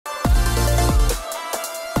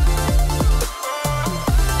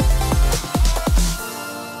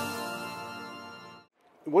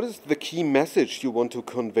what is the key message you want to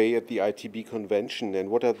convey at the ITB convention, and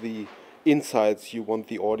what are the insights you want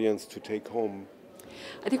the audience to take home?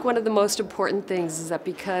 I think one of the most important things is that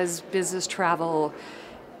because business travel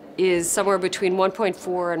is somewhere between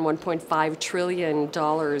 $1.4 and $1.5 trillion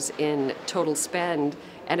in total spend,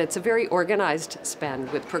 and it's a very organized spend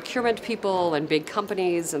with procurement people and big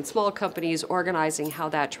companies and small companies organizing how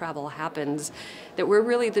that travel happens, that we're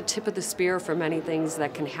really the tip of the spear for many things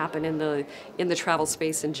that can happen in the travel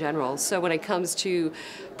space in general. So when it comes to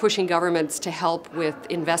pushing governments to help with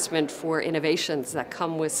investment for innovations that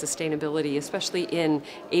come with sustainability, especially in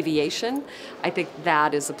aviation, I think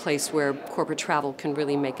that is a place where corporate travel can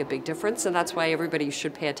really make a big difference, and that's why everybody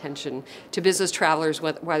should pay attention to business travelers,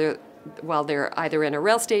 whether while they're either in a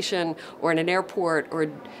rail station or in an airport or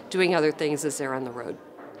doing other things as they're on the road.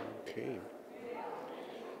 Okay.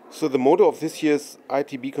 So the motto of this year's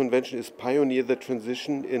ITB convention is Pioneer the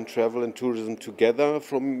Transition in Travel and Tourism Together.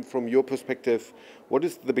 From your perspective, what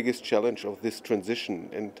is the biggest challenge of this transition,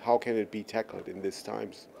 and how can it be tackled in these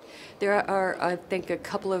times? There are, I think, a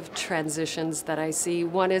couple of transitions that I see.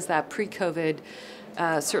 One is that pre-COVID,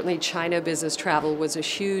 certainly China business travel was a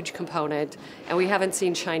huge component, and we haven't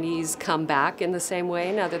seen Chinese come back in the same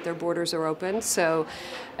way now that their borders are open. So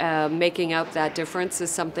making up that difference is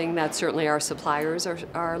something that certainly our suppliers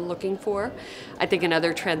are looking for. I think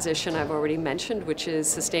another transition I've already mentioned, which is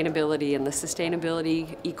sustainability, and the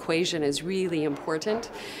sustainability equation is really important.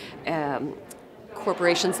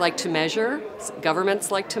 Corporations like to measure,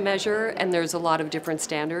 governments like to measure, and there's a lot of different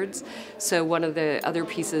standards. So one of the other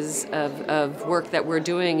pieces of work that we're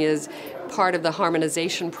doing is part of the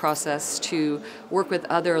harmonization process to work with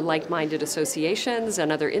other like-minded associations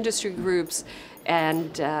and other industry groups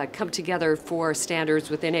and come together for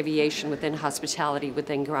standards within aviation, within hospitality,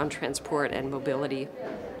 within ground transport and mobility.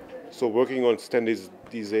 So working on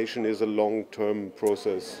standardization is a long-term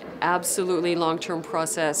process. Absolutely long-term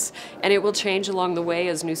process, and it will change along the way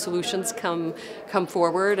as new solutions come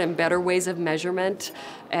forward and better ways of measurement.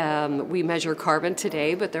 We measure carbon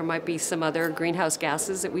today, but there might be some other greenhouse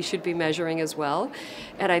gases that we should be measuring as well.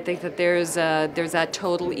 And I think that there's that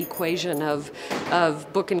total equation of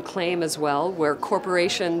book and claim as well, where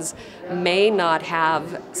corporations may not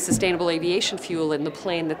have sustainable aviation fuel in the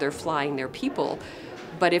plane that they're flying their people.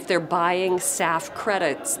 But if they're buying SAF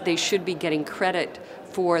credits, they should be getting credit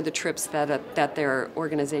for the trips that their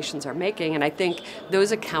organizations are making. And I think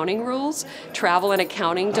those accounting rules, travel and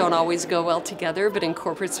accounting don't always go well together, but in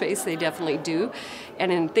corporate space they definitely do.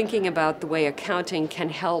 And in thinking about the way accounting can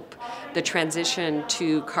help the transition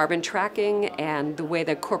to carbon tracking and the way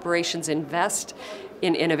that corporations invest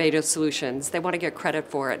in innovative solutions, they want to get credit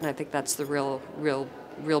for it, and I think that's the real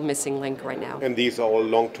missing link right now. And these are all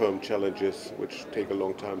long-term challenges which take a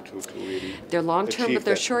long time to really They're long-term, but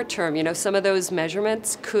they're short-term. You know, some of those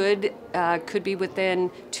measurements could be within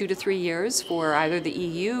 2 to 3 years for either the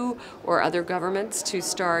EU or other governments to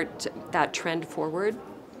start that trend forward.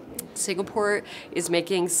 Singapore is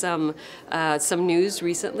making some news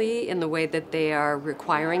recently in the way that they are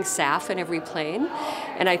requiring SAF in every plane,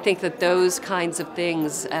 and I think that those kinds of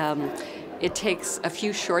things, it takes a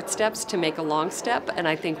few short steps to make a long step, and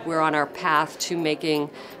I think we're on our path to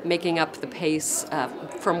making up the pace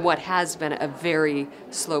from what has been a very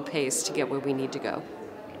slow pace to get where we need to go.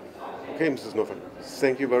 Okay, Mrs. Neufang,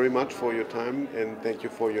 thank you very much for your time, and thank you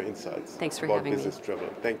for your insights Thanks for about having me. business travel.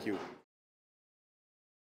 Thank you.